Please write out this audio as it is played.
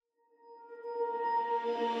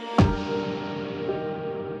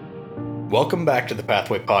Welcome back to the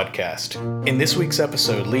Pathway Podcast. In this week's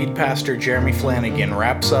episode, lead pastor Jeremy Flanagan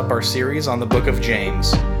wraps up our series on the book of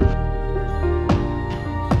James.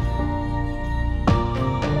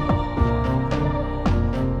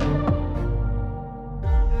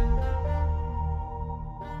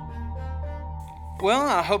 Well,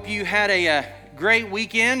 I hope you had a great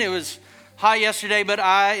weekend. It was hot yesterday, but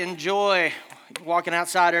I enjoy walking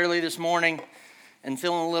outside early this morning and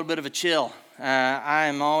feeling a little bit of a chill. I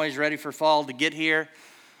am always ready for fall to get here,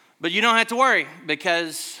 but you don't have to worry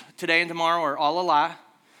because today and tomorrow are all a lie.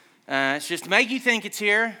 It's just to make you think it's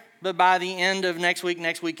here, but by the end of next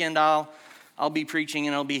weekend, I'll be preaching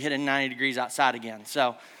and it'll be hitting 90 degrees outside again.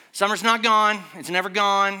 So summer's not gone. It's never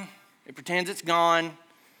gone. It pretends it's gone,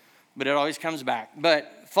 but it always comes back.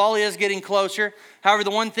 But fall is getting closer. However,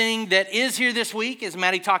 the one thing that is here this week, as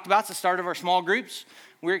Maddie talked about, is the start of our small groups.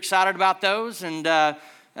 We're excited about those, and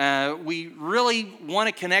we really want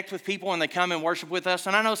to connect with people when they come and worship with us.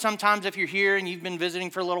 And I know sometimes if you're here and you've been visiting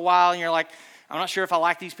for a little while and you're like, I'm not sure if I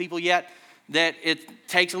like these people yet, that it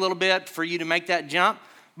takes a little bit for you to make that jump.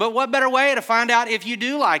 But what better way to find out if you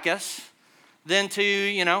do like us than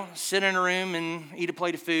to, sit in a room and eat a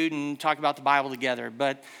plate of food and talk about the Bible together.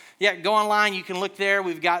 But yeah, go online. You can look there.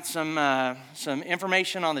 We've got some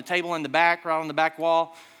information on the table in the back, right on the back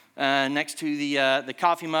wall. Next to the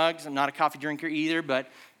coffee mugs. I'm not a coffee drinker either, but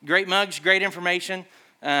great mugs, great information.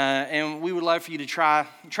 And we would love for you to try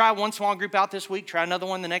one small group out this week, try another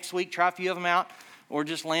one the next week, try a few of them out, or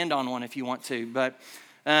just land on one if you want to. But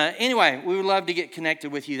anyway, we would love to get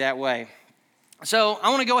connected with you that way. So I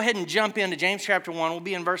want to go ahead and jump into James chapter 1. We'll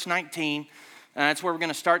be in verse 19. That's where we're going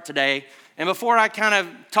to start today. And before I kind of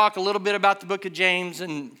talk a little bit about the book of James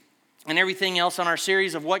and everything else on our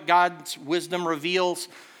series of what God's wisdom reveals,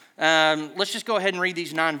 let's just go ahead and read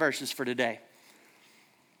these 9 verses for today.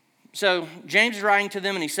 So James is writing to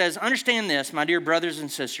them and he says, "Understand this, my dear brothers and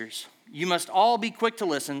sisters. You must all be quick to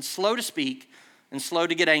listen, slow to speak, and slow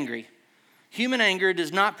to get angry. Human anger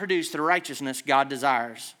does not produce the righteousness God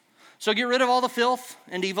desires. So get rid of all the filth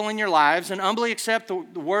and evil in your lives and humbly accept the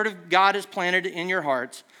word of God is planted in your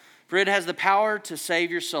hearts, for it has the power to save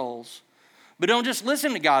your souls. But don't just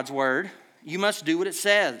listen to God's word. You must do what it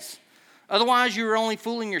says. Otherwise, you are only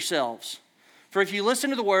fooling yourselves. For if you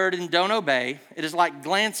listen to the word and don't obey, it is like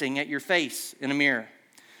glancing at your face in a mirror.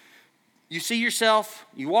 You see yourself,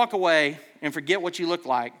 you walk away, and forget what you look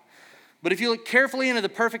like. But if you look carefully into the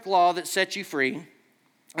perfect law that sets you free,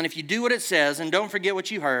 and if you do what it says and don't forget what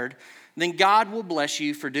you heard, then God will bless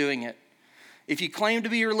you for doing it. If you claim to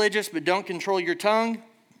be religious but don't control your tongue,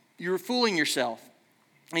 you're fooling yourself,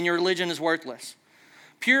 and your religion is worthless.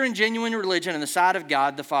 Pure and genuine religion in the sight of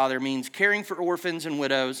God the Father means caring for orphans and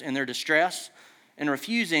widows in their distress and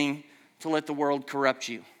refusing to let the world corrupt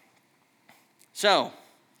you." So,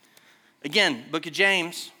 again, book of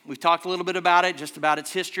James, we've talked a little bit about it, just about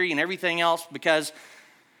its history and everything else, because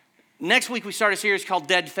next week we start a series called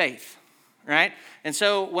Dead Faith, right? And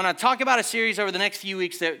so when I talk about a series over the next few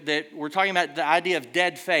weeks that we're talking about the idea of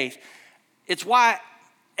dead faith, it's why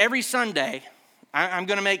every Sunday I'm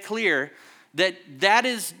going to make clear that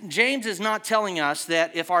is, James is not telling us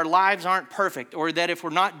that if our lives aren't perfect, or that if we're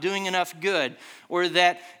not doing enough good, or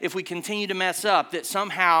that if we continue to mess up, that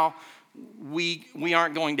somehow we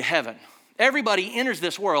aren't going to heaven. Everybody enters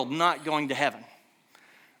this world not going to heaven,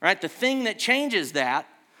 right? The thing that changes that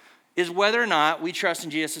is whether or not we trust in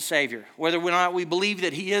Jesus as Savior, whether or not we believe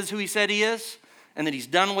that He is who He said He is, and that He's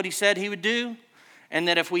done what He said He would do, and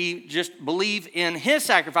that if we just believe in His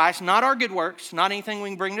sacrifice, not our good works, not anything we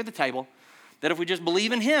can bring to the table, that if we just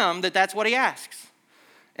believe in Him, that's what He asks.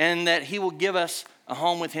 And that He will give us a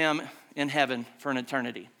home with Him in heaven for an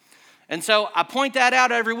eternity. And so I point that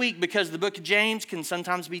out every week because the book of James can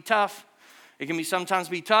sometimes be tough. It can sometimes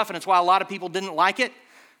be tough, and it's why a lot of people didn't like it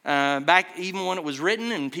back even when it was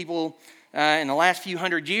written. And people in the last few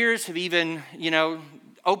hundred years have even,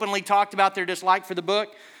 openly talked about their dislike for the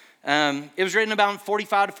book. It was written about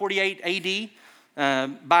 45 to 48 A.D.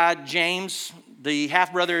 By James, the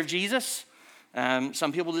half-brother of Jesus.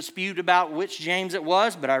 Some people dispute about which James it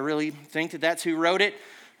was, but I really think that that's who wrote it.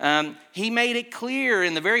 He made it clear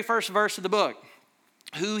in the very first verse of the book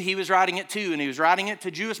who he was writing it to, and he was writing it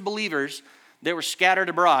to Jewish believers that were scattered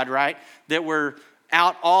abroad, right? That were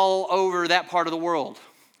out all over that part of the world.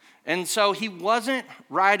 And so he wasn't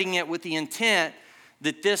writing it with the intent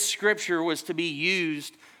that this scripture was to be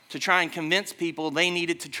used to try and convince people they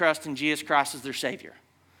needed to trust in Jesus Christ as their Savior.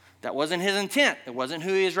 That wasn't his intent. That wasn't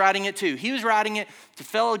who he was writing it to. He was writing it to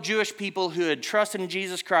fellow Jewish people who had trusted in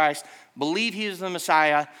Jesus Christ, believed he was the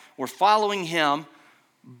Messiah, were following him,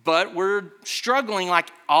 but were struggling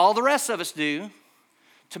like all the rest of us do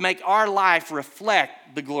to make our life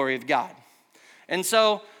reflect the glory of God. And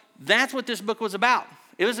so that's what this book was about.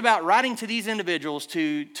 It was about writing to these individuals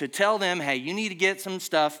to tell them, hey, you need to get some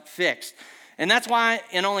stuff fixed. And that's why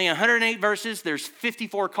in only 108 verses, there's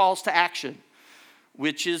 54 calls to action,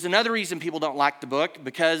 which is another reason people don't like the book,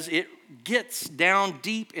 because it gets down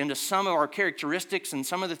deep into some of our characteristics and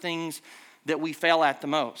some of the things that we fail at the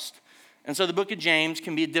most. And so the book of James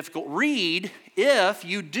can be a difficult read if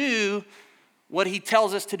you do what he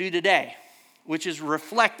tells us to do today, which is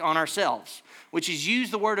reflect on ourselves, which is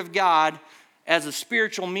use the Word of God as a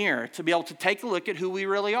spiritual mirror to be able to take a look at who we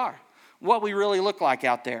really are, what we really look like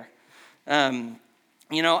out there. As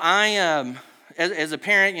a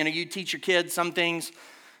parent, you teach your kids some things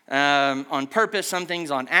on purpose, some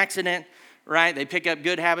things on accident, right? They pick up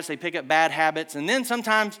good habits, they pick up bad habits, and then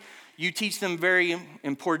sometimes you teach them very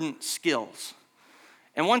important skills.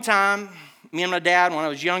 And one time, me and my dad, when I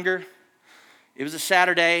was younger, it was a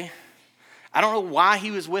Saturday. I don't know why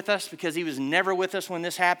he was with us, because he was never with us when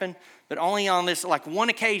this happened, but only on this, one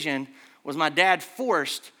occasion was my dad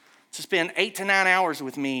forced to spend 8 to 9 hours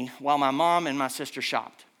with me while my mom and my sister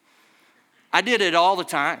shopped. I did it all the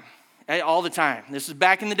time. This is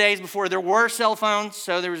back in the days before there were cell phones,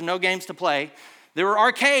 so there was no games to play. There were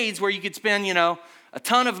arcades where you could spend, a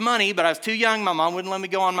ton of money, but I was too young. My mom wouldn't let me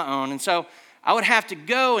go on my own. And so I would have to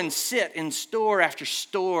go and sit in store after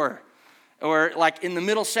store, or in the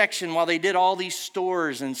middle section while they did all these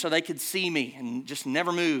stores, and so they could see me and just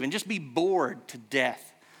never move and just be bored to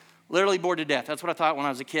death. Literally bored to death. That's what I thought when I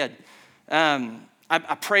was a kid.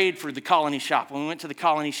 I prayed for the Colony Shop. When we went to the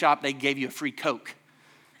Colony Shop, they gave you a free Coke.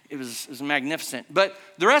 It was magnificent. But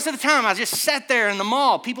the rest of the time, I just sat there in the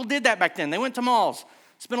mall. People did that back then. They went to malls,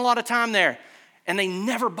 spent a lot of time there, and they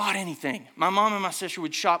never bought anything. My mom and my sister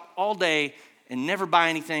would shop all day and never buy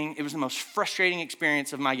anything. It was the most frustrating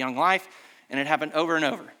experience of my young life, and it happened over and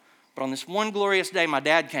over. But on this one glorious day, my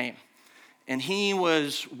dad came, and he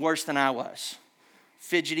was worse than I was.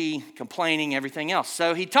 Fidgety, complaining, everything else.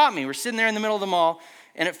 So he taught me. We're sitting there in the middle of the mall,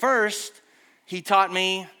 and at first, he taught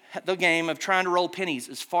me the game of trying to roll pennies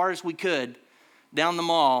as far as we could down the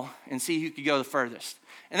mall and see who could go the furthest.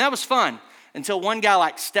 And that was fun until one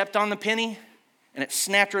guy stepped on the penny, and it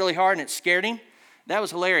snapped really hard, and it scared him. That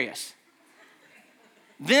was hilarious.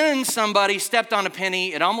 Then somebody stepped on a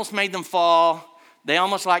penny. It almost made them fall. They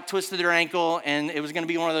almost twisted their ankle, and it was going to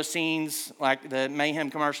be one of those scenes like the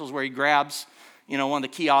Mayhem commercials where he grabs, one of the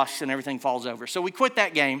kiosks and everything falls over. So we quit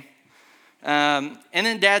that game. And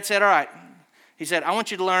then Dad said, all right. He said, I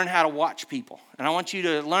want you to learn how to watch people. And I want you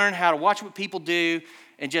to learn how to watch what people do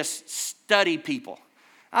and just study people.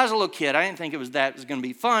 I was a little kid. I didn't think it was going to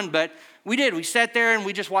be fun, but we did. We sat there and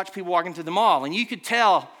we just watched people walking through the mall. And you could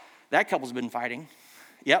tell that couple's been fighting.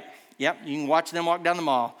 Yep. You can watch them walk down the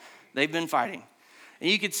mall. They've been fighting. And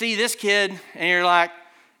you could see this kid, and you're like,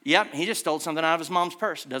 yep, he just stole something out of his mom's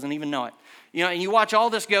purse. Doesn't even know it. And you watch all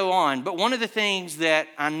this go on. But one of the things that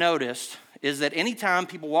I noticed is that anytime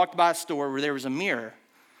people walked by a store where there was a mirror,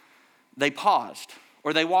 they paused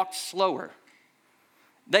or they walked slower.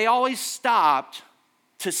 They always stopped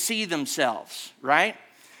to see themselves, right?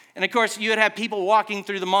 And of course, you would have people walking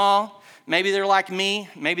through the mall. Maybe they're like me.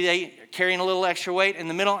 Maybe they carrying a little extra weight in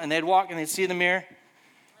the middle, and they'd walk and they'd see the mirror.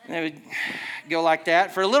 And they would go like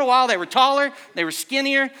that. For a little while, they were taller, they were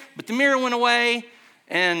skinnier, but the mirror went away,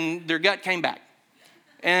 and their gut came back.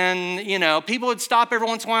 And, people would stop every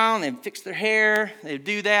once in a while, and they'd fix their hair. They'd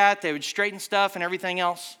do that. They would straighten stuff and everything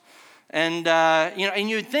else. And, and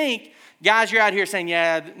you would think, guys, you're out here saying,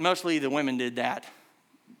 yeah, mostly the women did that.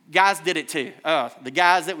 Guys did it too. The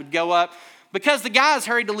guys that would go up, because the guys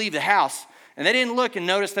hurried to leave the house, and they didn't look and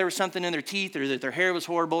notice there was something in their teeth or that their hair was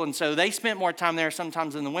horrible, and so they spent more time there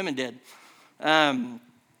sometimes than the women did.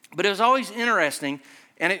 But it was always interesting.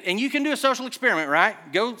 And you can do a social experiment, right?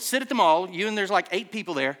 Go sit at the mall. There's 8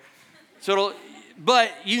 people there.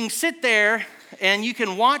 But you can sit there and you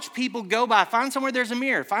can watch people go by. Find somewhere there's a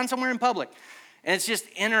mirror. Find somewhere in public. And it's just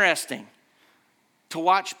interesting to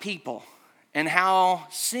watch people and how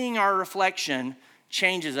seeing our reflection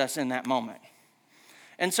changes us in that moment.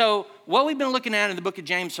 And so what we've been looking at in the book of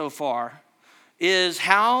James so far is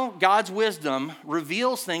how God's wisdom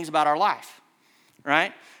reveals things about our life,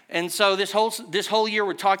 right? And so this whole year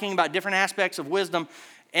we're talking about different aspects of wisdom.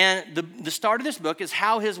 And the start of this book is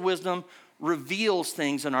how his wisdom reveals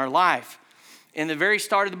things in our life. In the very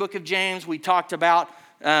start of the book of James, we talked about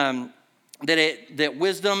that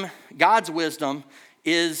wisdom, God's wisdom,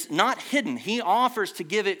 is not hidden. He offers to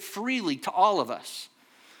give it freely to all of us.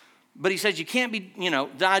 But he says you can't be,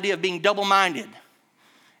 the idea of being double-minded.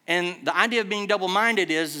 And the idea of being double-minded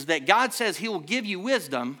is that God says he will give you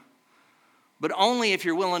wisdom, but only if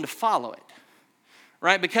you're willing to follow it,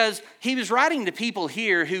 right? Because he was writing to people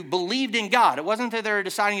here who believed in God. It wasn't that they were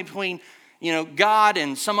deciding between, God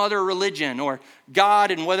and some other religion, or God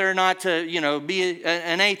and whether or not to, be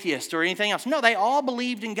an atheist or anything else. No, they all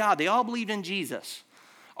believed in God. They all believed in Jesus.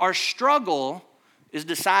 Our struggle is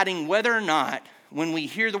deciding whether or not, when we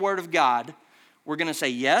hear the word of God, we're going to say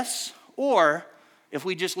yes, or if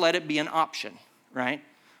we just let it be an option, right?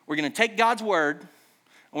 We're going to take God's word,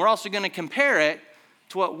 and we're also going to compare it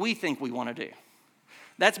to what we think we want to do.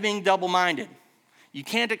 That's being double-minded. You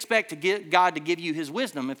can't expect to get God to give you his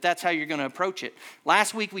wisdom if that's how you're going to approach it.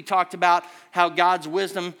 Last week we talked about how God's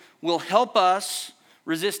wisdom will help us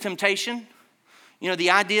resist temptation.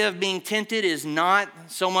 The idea of being tempted is not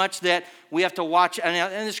so much that we have to watch,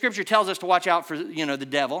 and the scripture tells us to watch out for, the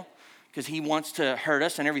devil, because he wants to hurt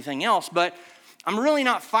us and everything else. But I'm really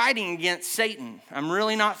not fighting against Satan. I'm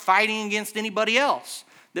really not fighting against anybody else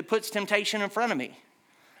that puts temptation in front of me.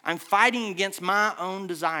 I'm fighting against my own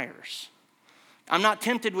desires. I'm not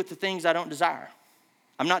tempted with the things I don't desire.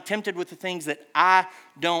 I'm not tempted with the things that I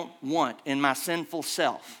don't want in my sinful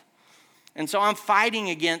self. And so I'm fighting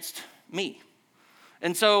against me.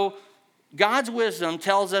 And so God's wisdom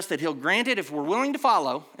tells us that he'll grant it if we're willing to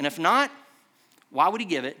follow. And if not, why would he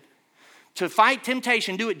give it? To fight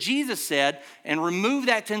temptation, do what Jesus said, and remove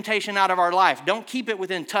that temptation out of our life. Don't keep it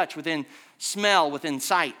within touch, within smell, within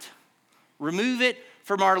sight. Remove it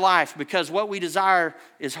from our life, because what we desire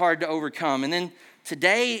is hard to overcome. And then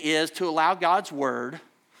today is to allow God's word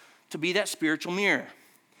to be that spiritual mirror.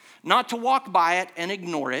 Not to walk by it and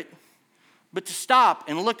ignore it, but to stop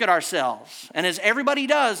and look at ourselves. And as everybody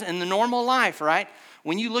does in the normal life, right?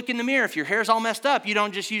 When you look in the mirror, if your hair's all messed up, you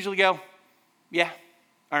don't just usually go, yeah,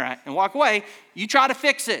 all right, and walk away. You try to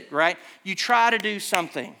fix it, right? You try to do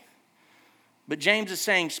something. But James is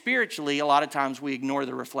saying spiritually, a lot of times we ignore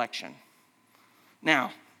the reflection.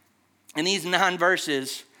 Now, in these 9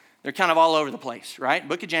 verses, they're kind of all over the place, right?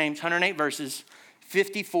 Book of James, 108 verses,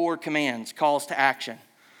 54 commands, calls to action.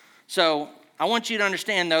 So I want you to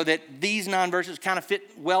understand, though, that these 9 verses kind of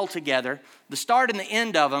fit well together. The start and the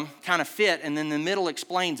end of them kind of fit, and then the middle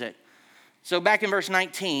explains it. So back in verse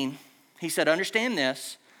 19, he said, understand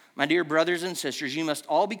this, my dear brothers and sisters, you must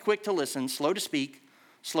all be quick to listen, slow to speak,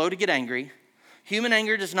 slow to get angry. Human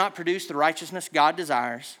anger does not produce the righteousness God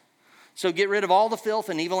desires. So get rid of all the filth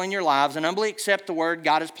and evil in your lives and humbly accept the word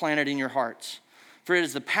God has planted in your hearts, for it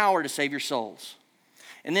is the power to save your souls.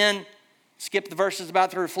 And then skip the verses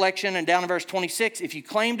about the reflection, and down to verse 26, if you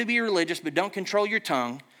claim to be religious but don't control your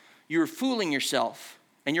tongue, you are fooling yourself,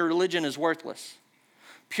 and your religion is worthless.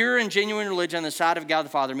 Pure and genuine religion on the side of God the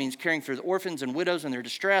Father means caring for the orphans and widows in their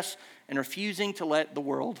distress and refusing to let the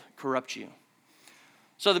world corrupt you.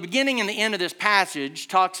 So the beginning and the end of this passage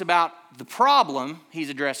talks about the problem he's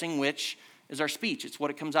addressing, which is our speech. It's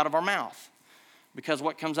what it comes out of our mouth. Because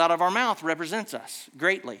what comes out of our mouth represents us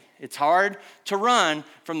greatly. It's hard to run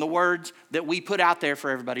from the words that we put out there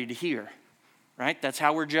for everybody to hear, right? That's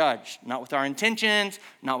how we're judged. Not with our intentions,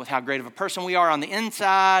 not with how great of a person we are on the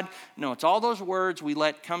inside. No, it's all those words we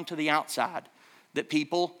let come to the outside that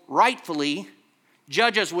people rightfully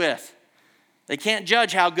judge us with. They can't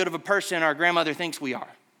judge how good of a person our grandmother thinks we are.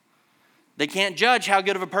 They can't judge how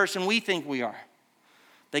good of a person we think we are.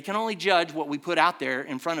 They can only judge what we put out there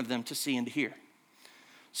in front of them to see and to hear.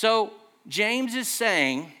 So James is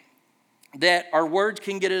saying that our words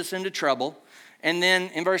can get us into trouble. And then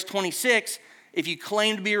in verse 26, if you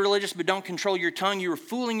claim to be religious but don't control your tongue, you are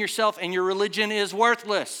fooling yourself and your religion is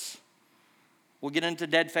worthless. We'll get into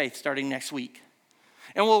dead faith starting next week.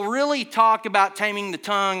 And we'll really talk about taming the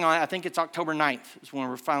tongue. I think it's October 9th is when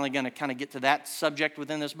we're finally going to kind of get to that subject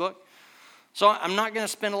within this book. So I'm not going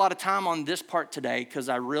to spend a lot of time on this part today because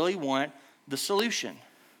I really want the solution,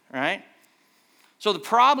 right? So the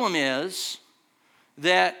problem is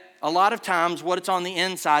that a lot of times what it's on the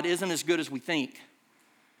inside isn't as good as we think.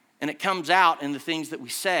 And it comes out in the things that we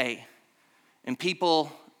say. And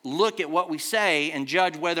people look at what we say and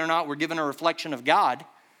judge whether or not we're giving a reflection of God.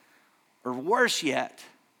 Or worse yet,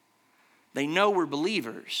 they know we're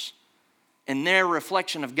believers, and their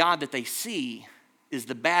reflection of God that they see is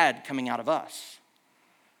the bad coming out of us.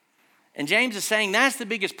 And James is saying that's the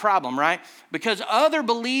biggest problem, right? Because other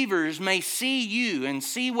believers may see you and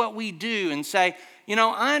see what we do and say,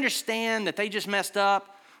 I understand that they just messed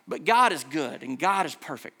up, but God is good and God is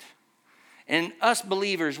perfect. And us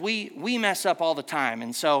believers, we mess up all the time,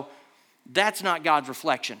 and so that's not God's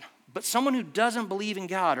reflection. But someone who doesn't believe in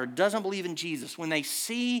God or doesn't believe in Jesus, when they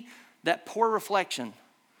see that poor reflection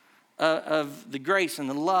of the grace and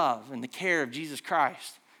the love and the care of Jesus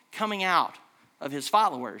Christ coming out of his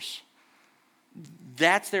followers,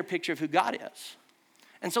 That's their picture of who God is.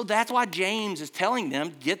 And so that's why James is telling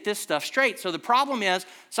them, get this stuff straight. So the problem is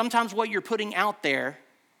sometimes what you're putting out there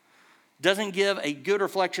doesn't give a good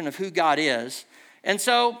reflection of who God is. And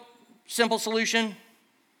so, simple solution,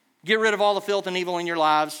 get rid of all the filth and evil in your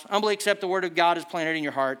lives. Humbly accept the word of God is planted in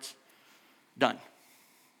your hearts. Done.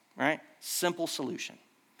 Right? Simple solution.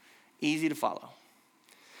 Easy to follow.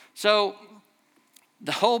 So,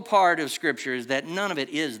 the whole part of Scripture is that none of it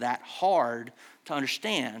is that hard to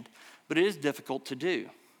understand, but it is difficult to do.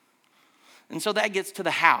 And so that gets to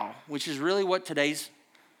the how, which is really what today's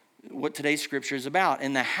Scripture is about.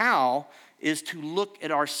 And the how is to look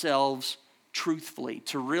at ourselves truthfully,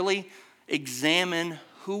 to really examine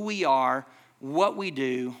who we are, what we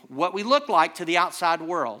do, what we look like to the outside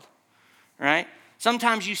world, right?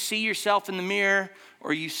 Sometimes you see yourself in the mirror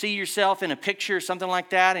or you see yourself in a picture or something like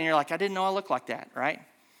that, and you're like, I didn't know I looked like that, right?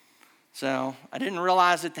 So I didn't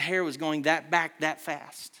realize that the hair was going back that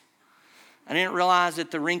fast. I didn't realize that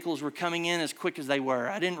the wrinkles were coming in as quick as they were.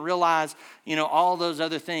 I didn't realize, all those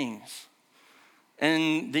other things.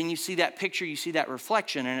 And then you see that picture, you see that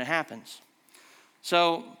reflection, and it happens.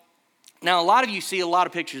 So now a lot of you see a lot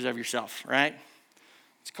of pictures of yourself, right?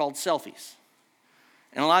 It's called selfies.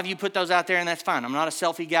 And a lot of you put those out there, and that's fine. I'm not a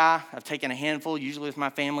selfie guy. I've taken a handful, usually with my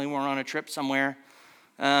family when we're on a trip somewhere.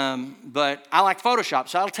 But I like Photoshop,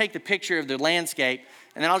 so I'll take the picture of the landscape,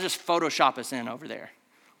 and then I'll just Photoshop us in over there,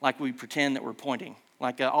 like we pretend that we're pointing.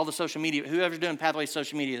 Like all the social media, whoever's doing Pathways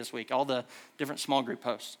social media this week, all the different small group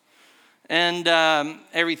posts and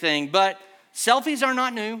everything. But selfies are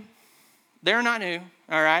not new. They're not new,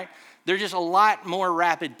 all right? They're just a lot more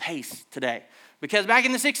rapid pace today. Because back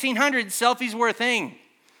in the 1600s, selfies were a thing.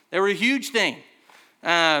 They were a huge thing.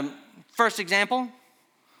 First example,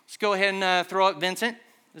 let's go ahead and throw up Vincent.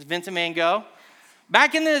 This is Vincent Van Gogh.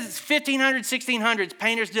 Back in the 1500s, 1600s,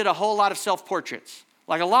 painters did a whole lot of self-portraits,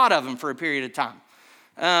 like a lot of them for a period of time.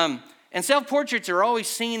 And self-portraits are always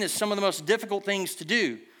seen as some of the most difficult things to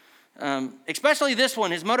do. Especially this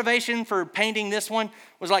one. His motivation for painting this one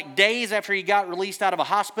was like days after he got released out of a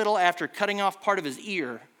hospital after cutting off part of his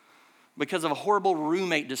ear because of a horrible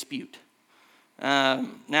roommate dispute. Now,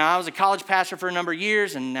 I was a college pastor for a number of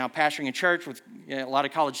years and now pastoring a church with a lot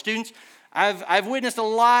of college students. I've witnessed a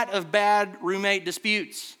lot of bad roommate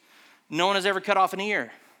disputes. No one has ever cut off an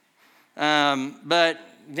ear. But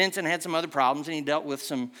Vincent had some other problems, and he dealt with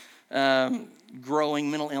some growing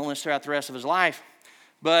mental illness throughout the rest of his life.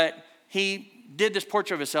 But he did this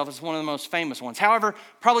portrait of himself. It's one of the most famous ones. However,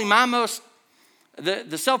 probably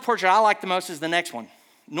the self-portrait I like the most is the next one.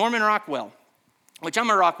 Norman Rockwell, which I'm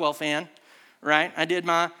a Rockwell fan, right? I did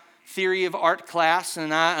my theory of art class,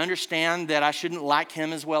 and I understand that I shouldn't like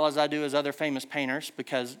him as well as I do as other famous painters,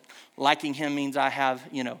 because liking him means I have,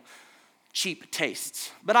 cheap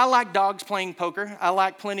tastes. But I like Dogs Playing Poker. I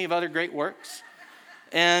like plenty of other great works.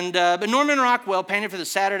 And but Norman Rockwell painted for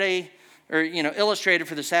the illustrated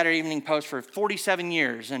for the Saturday Evening Post for 47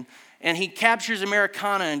 years. And he captures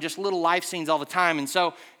Americana and just little life scenes all the time. And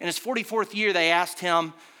so in his 44th year, they asked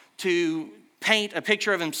him to paint a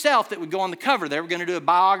picture of himself that would go on the cover. They were going to do a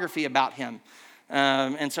biography about him.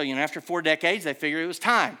 And so, after 4 decades, they figured it was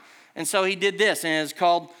time. And so he did this, and it's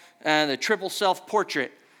called the Triple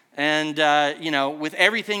Self-Portrait. And, with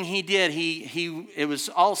everything he did, it was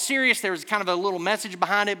all serious. There was kind of a little message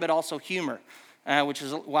behind it, but also humor, which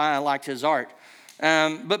is why I liked his art.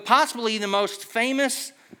 But possibly the most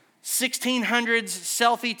famous 1600s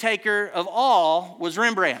selfie taker of all was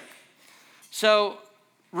Rembrandt. So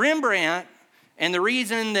Rembrandt, and the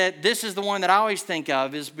reason that this is the one that I always think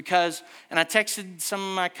of is because, and I texted some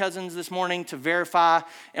of my cousins this morning to verify,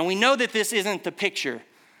 and we know that this isn't the picture.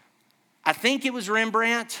 I think it was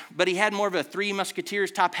Rembrandt, but he had more of a Three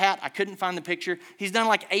Musketeers type hat. I couldn't find the picture. He's done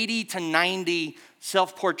like 80 to 90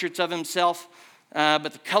 self-portraits of himself, but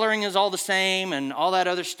the coloring is all the same and all that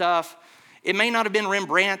other stuff. It may not have been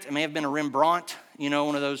Rembrandt. It may have been a Rembrandt,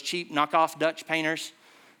 one of those cheap knockoff Dutch painters,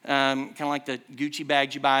 kind of like the Gucci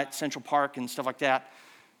bags you buy at Central Park and stuff like that.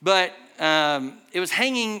 But it was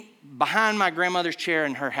hanging behind my grandmother's chair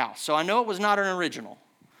in her house. So I know it was not an original,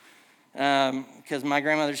 because my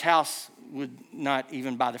grandmother's house would not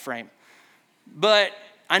even buy the frame. But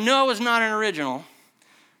I know it was not an original.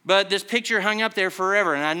 But this picture hung up there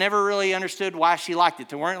forever, and I never really understood why she liked it.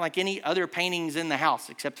 There weren't like any other paintings in the house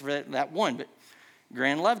except for that one, but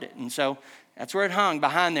Gran loved it. And so that's where it hung,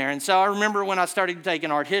 behind there. And so I remember when I started taking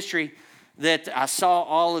art history that I saw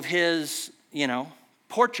all of his,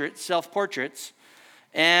 portraits, self-portraits.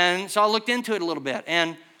 And so I looked into it a little bit.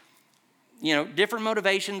 And, different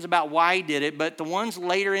motivations about why he did it, but the ones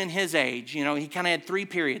later in his age, he kind of had 3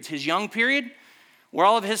 periods. His young period, where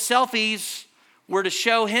all of his selfies were to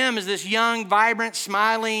show him as this young, vibrant,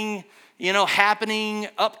 smiling, happening,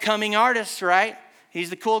 upcoming artist, right? He's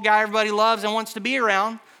the cool guy everybody loves and wants to be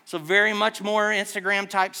around. So very much more Instagram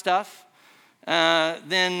type stuff.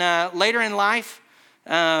 Then later in life,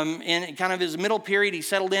 in kind of his middle period, he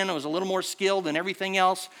settled in and was a little more skilled and everything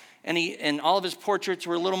else. And all of his portraits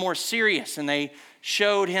were a little more serious, and they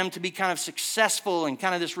showed him to be kind of successful and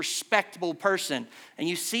kind of this respectable person. And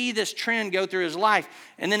you see this trend go through his life.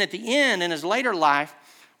 And then at the end, in his later life,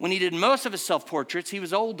 when he did most of his self-portraits, he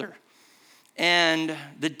was older. And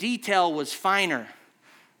the detail was finer,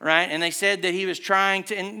 right? And they said that he was trying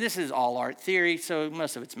to, and this is all art theory, so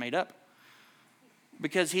most of it's made up,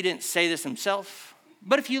 because he didn't say this himself.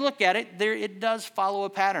 But if you look at it, it does follow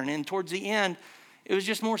a pattern. And towards the end, it was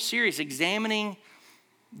just more serious, examining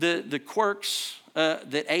the quirks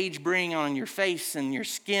that age bring on your face and your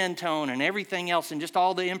skin tone and everything else, and just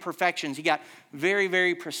all the imperfections. He got very,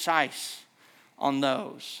 very precise on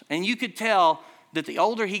those. And you could tell that the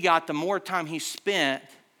older he got, the more time he spent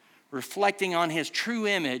reflecting on his true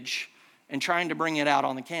image and trying to bring it out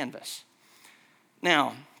on the canvas.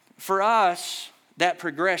 Now, for us, that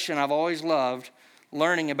progression, I've always loved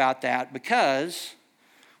learning about that, because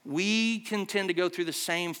we can tend to go through the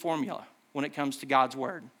same formula when it comes to God's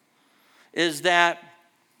Word. Is that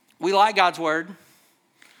we like God's Word,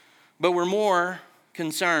 but we're more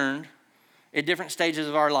concerned at different stages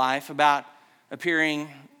of our life about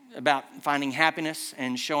finding happiness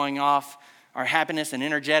and showing off our happiness and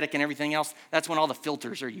energetic and everything else. That's when all the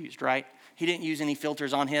filters are used, right? He didn't use any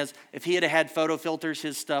filters on his. If he had photo filters,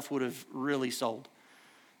 his stuff would have really sold.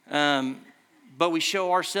 But we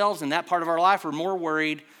show ourselves in that part of our life, we're more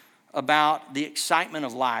worried about the excitement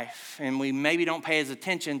of life, and we maybe don't pay as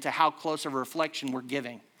attention to how close of a reflection we're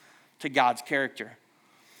giving to God's character.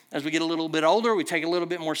 As we get a little bit older, we take it a little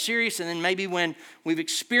bit more serious, and then maybe when we've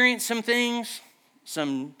experienced some things,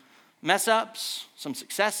 some mess ups, some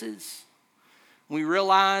successes, we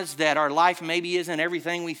realize that our life maybe isn't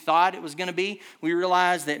everything we thought it was going to be. We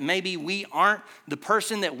realize that maybe we aren't the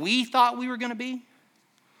person that we thought we were going to be.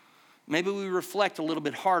 Maybe we reflect a little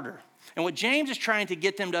bit harder. And what James is trying to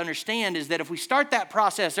get them to understand is that if we start that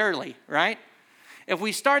process early, right? If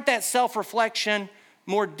we start that self-reflection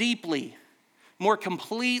more deeply, more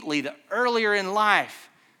completely, the earlier in life,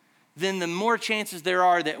 then the more chances there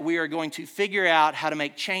are that we are going to figure out how to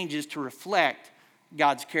make changes to reflect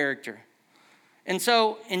God's character. And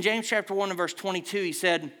so in James chapter 1 and verse 22, he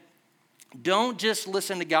said, don't just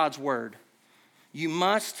listen to God's word. You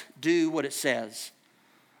must do what it says.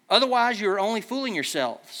 Otherwise, you are only fooling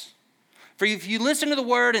yourselves. For if you listen to the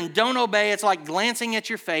word and don't obey, it's like glancing at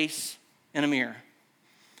your face in a mirror.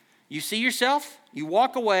 You see yourself, you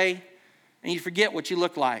walk away, and you forget what you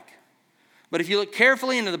look like. But if you look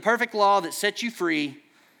carefully into the perfect law that sets you free,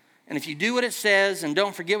 and if you do what it says and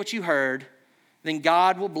don't forget what you heard, then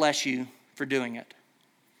God will bless you for doing it.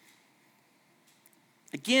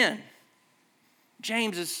 Again,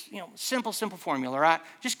 James is, simple formula, right?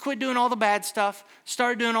 Just quit doing all the bad stuff,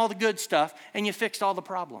 start doing all the good stuff, and you fixed all the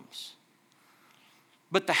problems.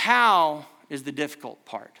 But the how is the difficult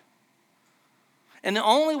part. And the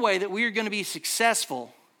only way that we are going to be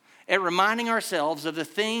successful at reminding ourselves of the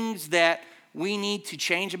things that we need to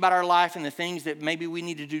change about our life and the things that maybe we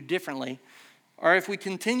need to do differently are if we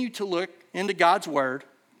continue to look into God's word,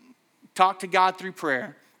 talk to God through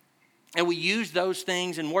prayer, and we use those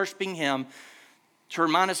things in worshiping Him to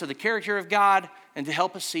remind us of the character of God and to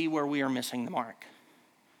help us see where we are missing the mark.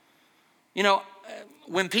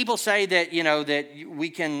 When people say that, that we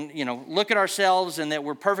can, look at ourselves and that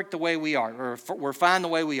we're perfect the way we are, or we're fine the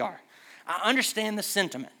way we are, I understand the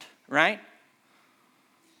sentiment, right?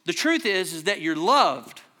 The truth is that you're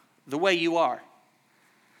loved the way you are.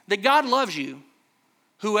 That God loves you,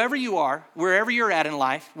 whoever you are, wherever you're at in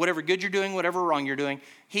life, whatever good you're doing, whatever wrong you're doing,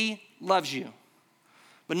 He loves you.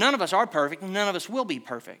 But none of us are perfect, and none of us will be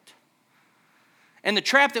perfect. And the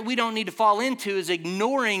trap that we don't need to fall into is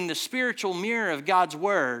ignoring the spiritual mirror of God's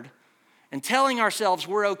word and telling ourselves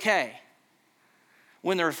we're okay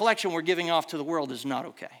when the reflection we're giving off to the world is not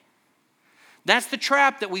okay. That's the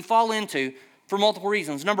trap that we fall into for multiple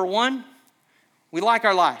reasons. Number one, we like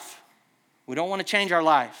our life. We don't want to change our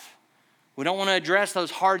life. We don't want to address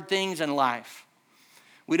those hard things in life.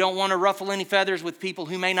 We don't want to ruffle any feathers with people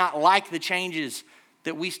who may not like the changes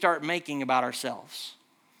that we start making about ourselves.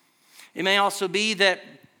 It may also be that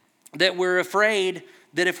we're afraid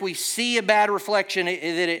that if we see a bad reflection,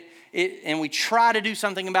 and we try to do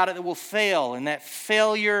something about it, that we'll fail, and that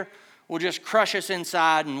failure will just crush us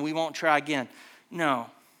inside and we won't try again. No,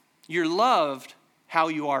 you're loved how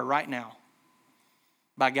you are right now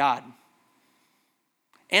by God.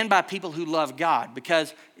 and by people who love God.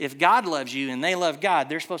 Because if God loves you and they love God,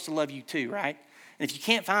 they're supposed to love you too, right? And if you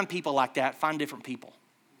can't find people like that, find different people,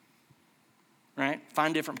 right?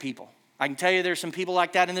 Find different people. I can tell you there's some people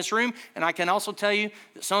like that in this room, and I can also tell you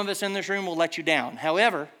that some of us in this room will let you down.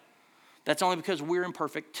 However, that's only because we're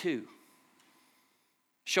imperfect too.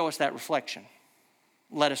 Show us that reflection.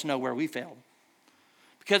 Let us know where we failed.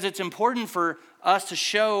 Because it's important for us to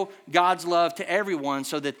show God's love to everyone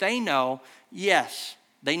so that they know, yes,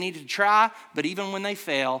 they need to try, but even when they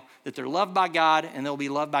fail, that they're loved by God and they'll be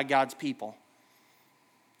loved by God's people.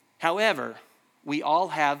 However, we all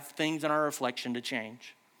have things in our reflection to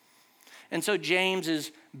change. And so James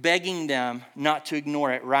is begging them not to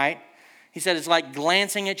ignore it, right? He said it's like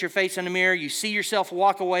glancing at your face in the mirror. You see yourself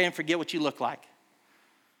walk away and forget what you look like.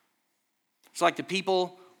 It's like the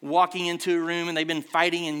people walking into a room and they've been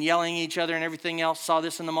fighting and yelling at each other and everything else. Saw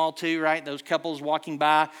this in the mall too, right? Those couples walking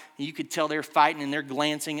by, and you could tell they're fighting and they're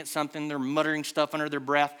glancing at something. They're muttering stuff under their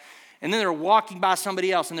breath. And then they're walking by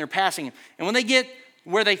somebody else and they're passing them. And when they get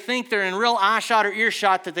where they think they're in real eye shot or ear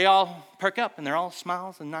shot, that they all perk up and they're all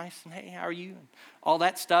smiles and nice and hey, how are you? And all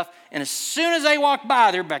that stuff. And as soon as they walk by,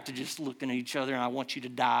 they're back to just looking at each other and I want you to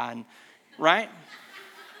die, and right?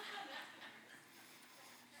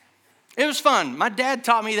 It was fun. My dad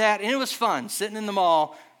taught me that, and it was fun sitting in the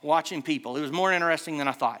mall watching people. It was more interesting than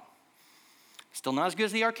I thought. Still not as good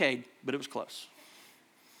as the arcade, but it was close.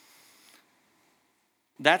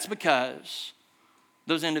 That's because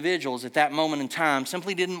those individuals at that moment in time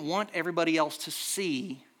simply didn't want everybody else to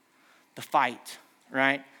see the fight,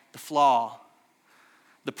 right? The flaw,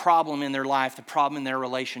 the problem in their life, the problem in their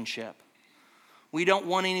relationship. We don't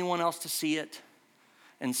want anyone else to see it.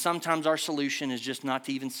 And sometimes our solution is just not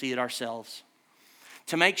to even see it ourselves.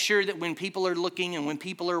 To make sure that when people are looking and when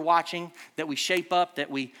people are watching, that we shape up,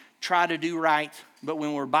 that we try to do right. But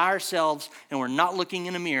when we're by ourselves and we're not looking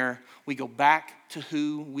in a mirror, we go back to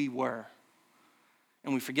who we were.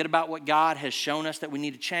 And we forget about what God has shown us that we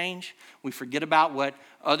need to change. We forget about what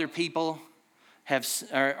other people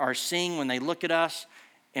are seeing when they look at us,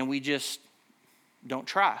 and we just don't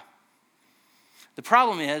try. The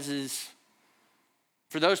problem is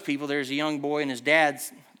for those people, there's a young boy and his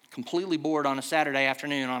dad's completely bored on a Saturday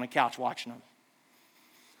afternoon on a couch watching them.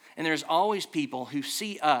 And there's always people who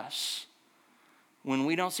see us when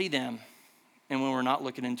we don't see them and when we're not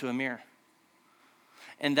looking into a mirror.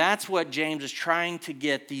 And that's what James is trying to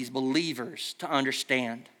get these believers to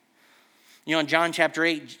understand. You know, in John chapter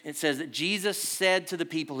 8, it says that Jesus said to the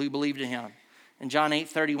people who believed in him, in John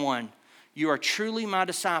 8:31, "You are truly my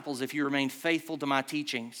disciples if you remain faithful to my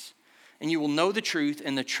teachings. And you will know the truth,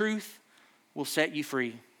 and the truth will set you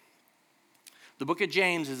free." The book of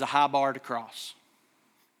James is a high bar to cross,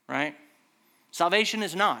 right? Salvation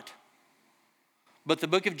is not. But the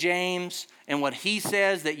book of James and what he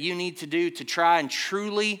says that you need to do to try and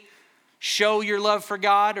truly show your love for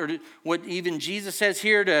God, or what even Jesus says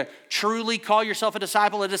here, to truly call yourself a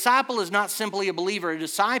disciple is not simply a believer. A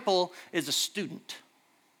disciple is a student.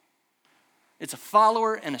 It's a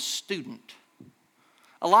follower and a student.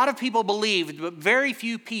 A lot of people believed, but very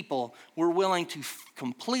few people were willing to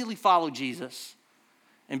completely follow Jesus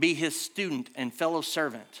and be his student and fellow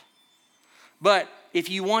servant. But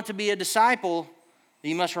if you want to be a disciple,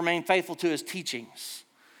 you must remain faithful to his teachings.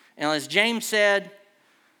 And as James said,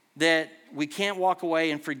 that we can't walk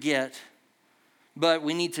away and forget, but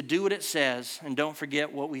we need to do what it says and don't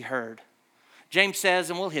forget what we heard. James says,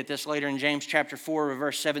 and we'll hit this later in James chapter 4,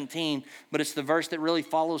 verse 17, but it's the verse that really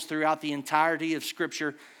follows throughout the entirety of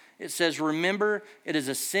Scripture. It says, "Remember, it is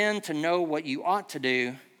a sin to know what you ought to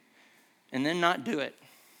do and then not do it."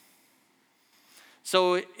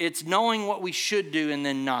 So it's knowing what we should do and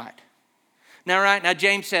then not. Now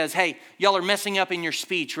James says, hey, y'all are messing up in your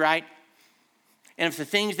speech, right? And if the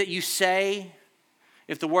things that you say,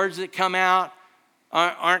 if the words that come out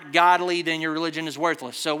aren't godly, then your religion is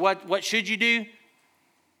worthless. So what should you do?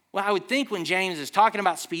 Well, I would think when James is talking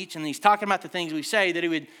about speech and he's talking about the things we say, that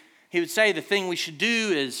he would say the thing we should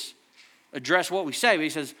do is address what we say. But he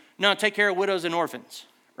says, no, take care of widows and orphans,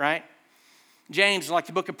 right? James, like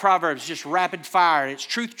the book of Proverbs, just rapid fire. It's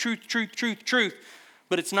truth, truth, truth, truth, truth.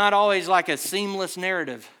 But it's not always like a seamless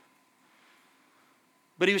narrative.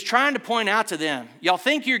 But he was trying to point out to them, y'all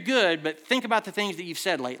think you're good, but think about the things that you've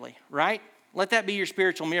said lately, right? Let that be your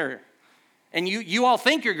spiritual mirror. And you all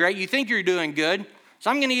think you're great. You think you're doing good.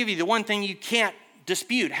 So I'm going to give you the one thing you can't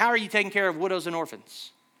dispute. How are you taking care of widows and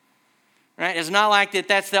orphans? Right? It's not like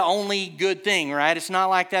that's the only good thing, right? It's not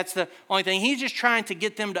like that's the only thing. He's just trying to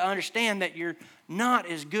get them to understand that you're not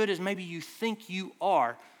as good as maybe you think you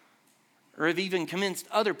are, or have even convinced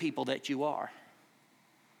other people that you are.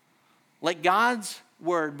 Let God's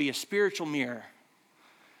word be a spiritual mirror.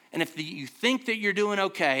 And if you think that you're doing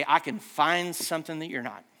okay, I can find something that you're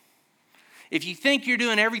not. If you think you're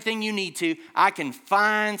doing everything you need to, I can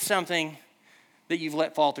find something that you've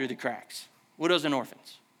let fall through the cracks. Widows and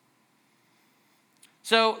orphans.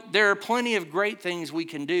 So there are plenty of great things we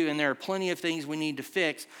can do, and there are plenty of things we need to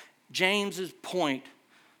fix. James's point,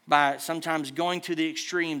 by sometimes going to the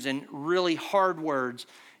extremes and really hard words,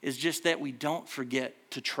 is just that we don't forget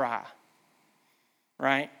to try.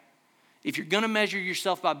 Right? If you're going to measure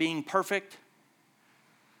yourself by being perfect,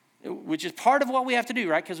 which is part of what we have to do,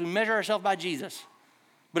 right? Because we measure ourselves by Jesus.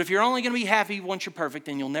 But if you're only going to be happy once you're perfect,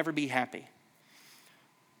 then you'll never be happy.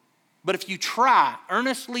 But if you try,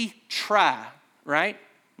 earnestly try, right?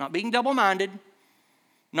 Not being double-minded,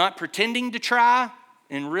 not pretending to try,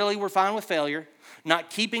 and really we're fine with failure. Not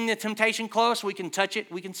keeping the temptation close. We can touch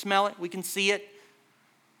it, we can smell it, we can see it.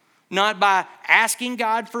 Not by asking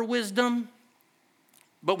God for wisdom,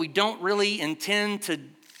 but we don't really intend to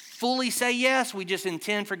fully say yes. We just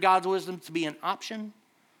intend for God's wisdom to be an option.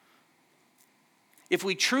 If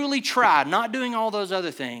we truly try, not doing all those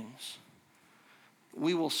other things,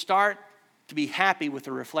 we will start to be happy with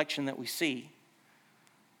the reflection that we see.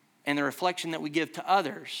 And the reflection that we give to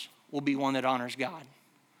others will be one that honors God.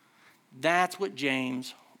 That's what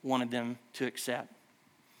James wanted them to accept.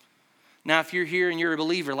 Now, if you're here and you're a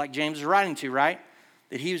believer, like James is writing to, right?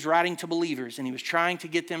 That he was writing to believers and he was trying to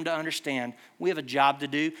get them to understand we have a job to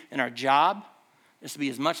do, and our job is to be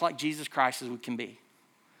as much like Jesus Christ as we can be.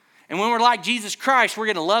 And when we're like Jesus Christ, we're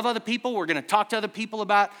going to love other people. We're going to talk to other people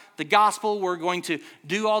about the gospel. We're going to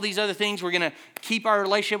do all these other things. We're going to keep our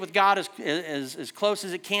relationship with God as close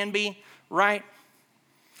as it can be, right?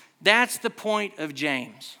 That's the point of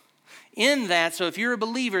James. In that, so if you're a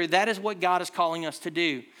believer, that is what God is calling us to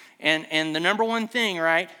do. And the number one thing,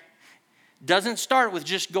 right, doesn't start with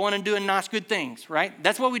just going and doing nice, good things, right?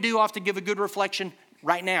 That's what we do off to give a good reflection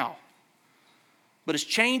right now. But it's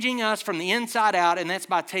changing us from the inside out, and that's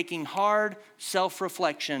by taking hard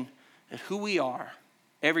self-reflection at who we are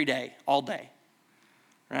every day, all day,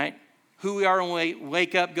 right? Who we are when we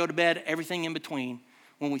wake up, go to bed, everything in between.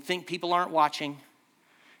 When we think people aren't watching,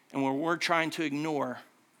 and when we're trying to ignore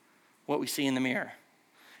what we see in the mirror.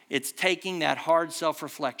 It's taking that hard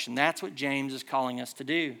self-reflection. That's what James is calling us to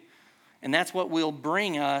do. And that's what will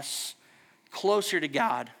bring us closer to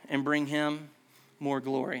God and bring him more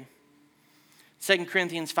glory. 2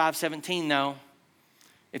 Corinthians 5:17, though,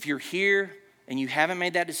 if you're here and you haven't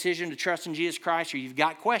made that decision to trust in Jesus Christ, or you've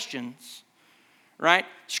got questions, right?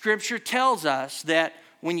 Scripture tells us that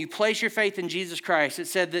when you place your faith in Jesus Christ, it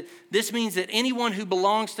said that this means that anyone who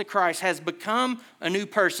belongs to Christ has become a new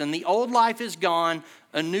person. The old life is gone,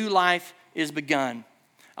 a new life is begun.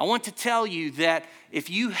 I want to tell you that if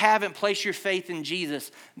you haven't placed your faith in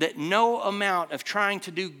Jesus, that no amount of trying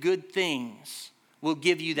to do good things will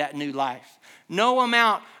give you that new life. No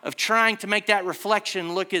amount of trying to make that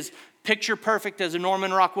reflection look as picture perfect as a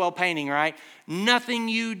Norman Rockwell painting, right? Nothing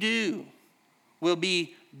you do will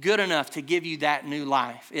be good enough to give you that new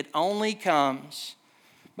life. It only comes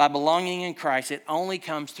by belonging in Christ. It only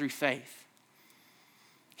comes through faith.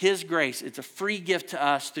 His grace, it's a free gift to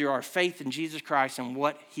us through our faith in Jesus Christ and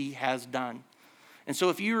what he has done. And so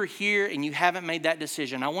if you are here and you haven't made that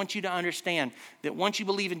decision, I want you to understand that once you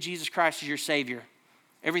believe in Jesus Christ as your Savior,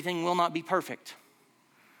 everything will not be perfect.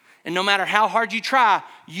 And no matter how hard you try,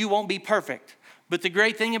 you won't be perfect. But the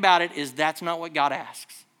great thing about it is that's not what God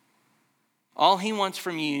asks. All he wants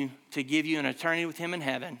from you to give you an eternity with him in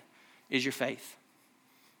heaven is your faith.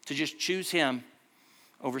 To just choose him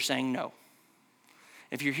over saying no.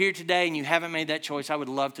 If you're here today and you haven't made that choice, I would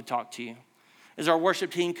love to talk to you. As our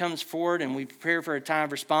worship team comes forward and we prepare for a time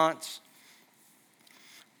of response,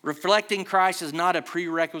 reflecting Christ is not a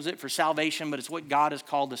prerequisite for salvation, but it's what God has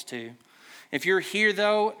called us to. If you're here,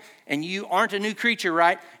 though, and you aren't a new creature,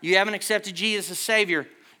 right? You haven't accepted Jesus as Savior.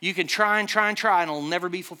 You can try, and it'll never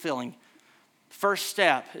be fulfilling. First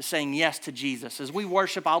step is saying yes to Jesus. As we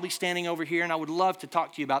worship, I'll be standing over here, and I would love to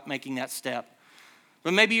talk to you about making that step.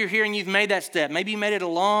 But maybe you're here and you've made that step. Maybe you made it a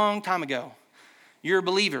long time ago. You're a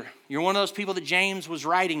believer. You're one of those people that James was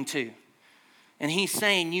writing to. And he's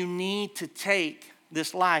saying you need to take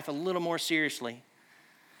this life a little more seriously.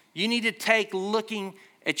 You need to take looking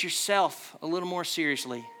at yourself a little more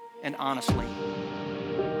seriously and honestly.